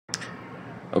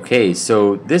Okay,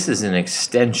 so this is an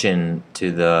extension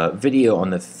to the video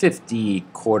on the 50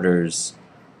 quarters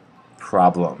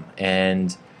problem.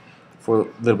 And for a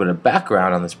little bit of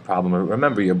background on this problem,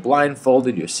 remember you're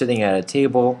blindfolded, you're sitting at a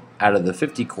table. Out of the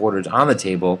 50 quarters on the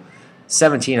table,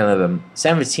 17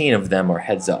 of them are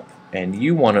heads up. And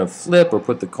you want to flip or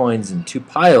put the coins in two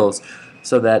piles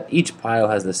so that each pile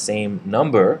has the same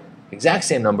number, exact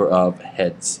same number of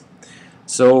heads.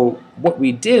 So what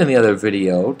we did in the other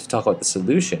video to talk about the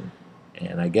solution,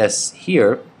 and I guess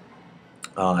here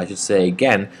I should say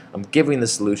again, I'm giving the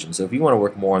solution. So if you want to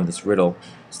work more on this riddle,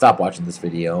 stop watching this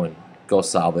video and go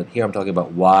solve it. Here I'm talking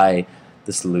about why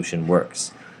the solution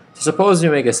works. So suppose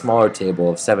you make a smaller table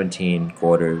of 17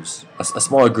 quarters, a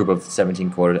smaller group of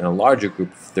 17 quarters and a larger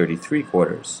group of 33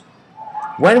 quarters.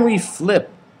 When we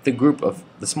flip the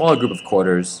smaller group of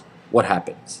quarters, what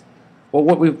happens? Well,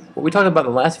 what we talked about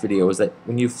in the last video is that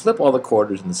when you flip all the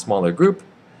quarters in the smaller group,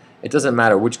 it doesn't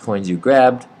matter which coins you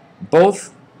grabbed,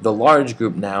 both the large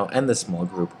group now and the small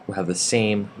group will have the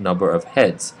same number of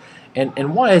heads.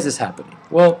 And why is this happening?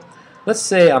 Well, let's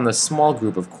say on the small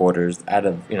group of quarters out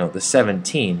of the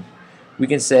 17, we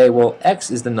can say, well,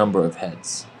 X is the number of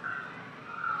heads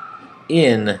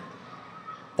in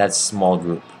that small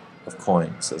group of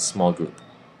coins, so small group.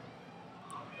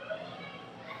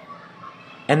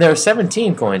 And there are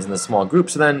 17 coins in the small group,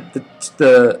 so then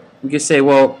we could say,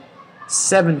 well,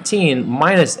 17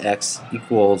 minus X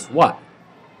equals what?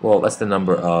 Well, that's the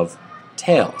number of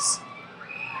tails.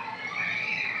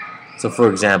 So for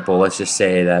example, let's just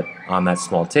say that on that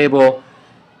small table,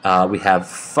 we have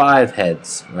 5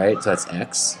 heads, right? So that's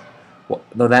X. Well,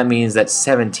 no, that means that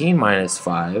 17 minus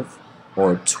 5,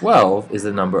 or 12, is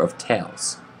the number of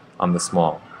tails in the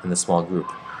small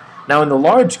group. Now in the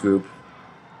large group,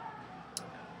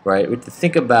 right, we have to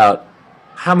think about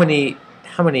how many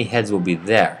heads will be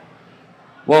there.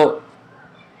 Well,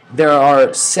 there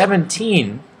are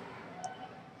 17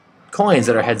 coins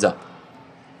that are heads up,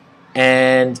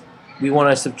 and we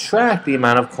want to subtract the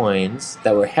amount of coins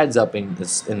that were heads up in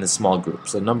the small group,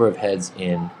 so the number of heads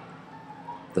in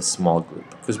the small group,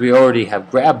 because we already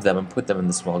have grabbed them and put them in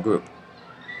the small group.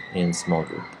 Well,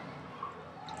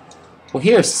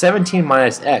 here 17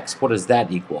 minus X, what does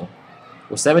that equal?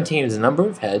 Well, 17 is the number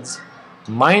of heads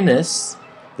minus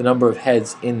the number of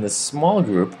heads in the small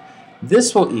group.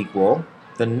 This will equal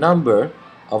the number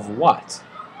of what?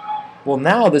 Well,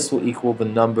 now this will equal the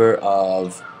number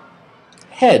of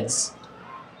heads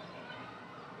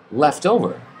left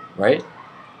over, right?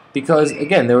 Because,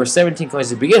 again, there were 17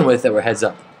 coins to begin with that were heads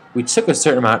up. We took a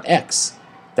certain amount X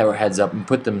that were heads up and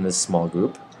put them in this small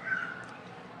group.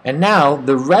 And now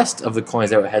the rest of the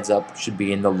coins that were heads up should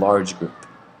be in the large group.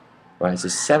 Right, so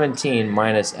 17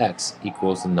 minus X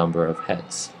equals the number of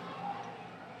heads.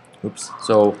 Oops.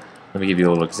 So let me give you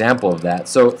a little example of that.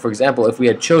 So for example, if we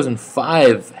had chosen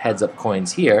 5 heads up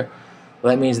coins here,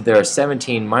 well, that means that there are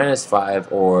 17 minus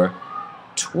 5, or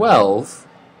 12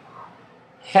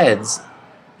 heads,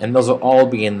 and those will all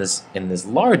be in this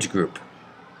large group.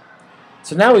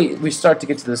 So now we start to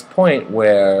get to this point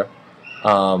where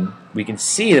we can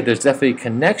see that there's definitely a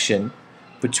connection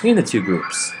between the two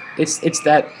groups. It's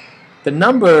that the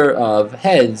number of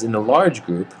heads in the large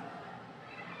group,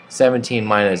 17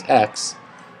 minus X,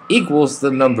 equals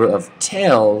the number of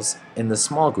tails in the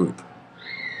small group.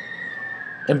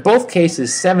 In both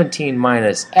cases, 17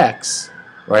 minus X,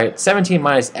 right? 17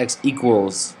 minus X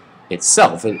equals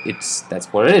itself. That's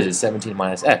what it is. It's 17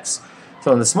 minus X.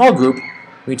 So in the small group,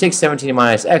 when you take 17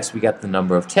 minus X, we get the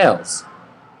number of tails.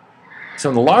 So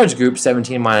in the large group,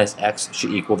 17 minus X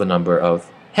should equal the number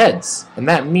of heads. And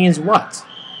that means what?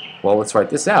 Well, let's write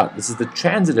this out. This is the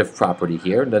transitive property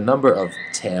here. The number of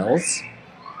tails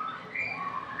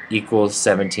equals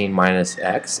 17 minus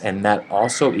X, and that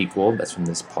also equals, that's from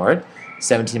this part,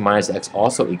 17 minus X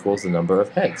also equals the number of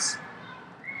heads.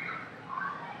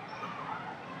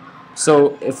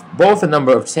 So if both the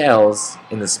number of tails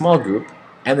in the small group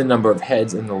and the number of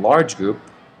heads in the large group,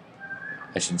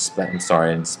 I'm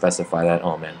sorry, I didn't specify that.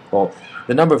 Oh man. Well,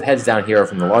 the number of heads down here are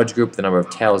from the large group, the number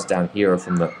of tails down here are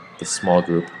from the small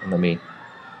group. And let me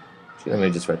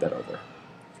just write that over.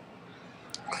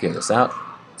 Clear this out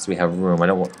so we have room. I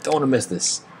don't want to miss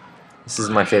this. This is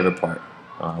my favorite part.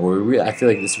 Where I feel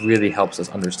like this really helps us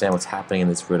understand what's happening in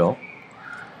this riddle.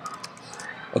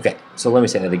 Okay, so let me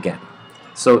say that again.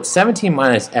 So 17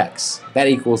 minus X, that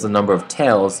equals the number of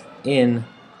tails in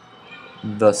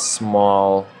the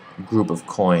small group of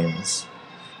coins.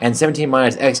 And 17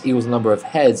 minus X equals the number of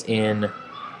heads in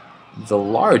the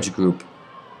large group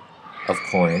of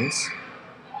coins.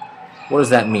 What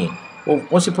does that mean? Well,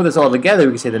 once you put this all together,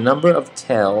 we can say the number of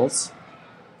tails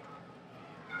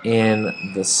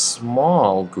in the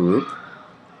small group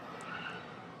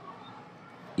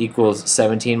equals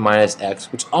 17 minus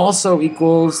x, which also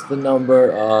equals the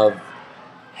number of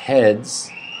heads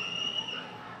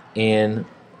in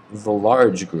the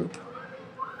large group.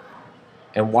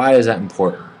 And why is that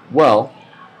important? Well,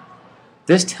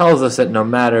 this tells us that no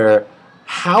matter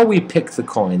how we pick the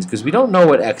coins, because we don't know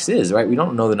what x is, right? We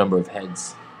don't know the number of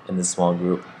heads in the small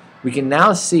group. We can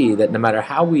now see that no matter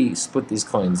how we split these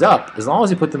coins up, as long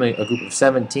as we put them in a group of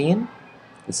 17,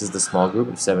 this is the small group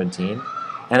of 17,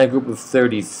 and a group of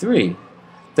 33,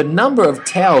 the number of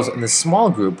tails in the small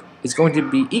group is going to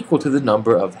be equal to the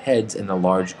number of heads in the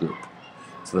large group.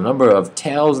 So the number of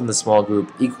tails in the small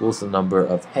group equals the number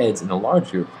of heads in the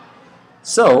large group.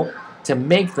 So, to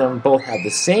make them both have the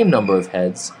same number of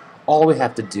heads, all we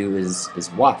have to do is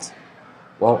what?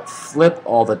 Well, flip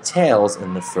all the tails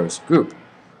in the first group,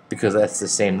 because that's the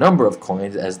same number of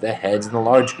coins as the heads in the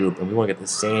large group, and we want to get the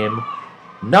same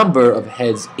number of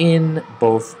heads in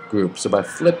both groups. So by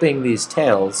flipping these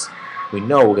tails, we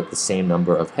know we'll get the same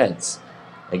number of heads.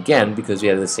 Again, because we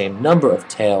have the same number of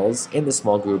tails in the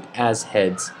small group as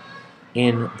heads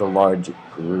in the large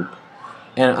group.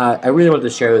 And I really wanted to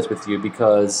share this with you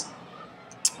because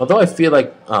although I feel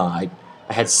like I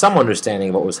had some understanding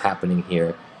of what was happening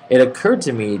here, it occurred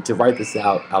to me to write this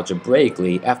out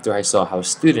algebraically after I saw how a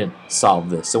student solved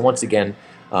this. So once again,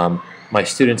 my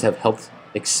students have helped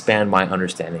expand my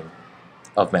understanding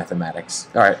of mathematics.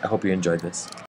 Alright, I hope you enjoyed this.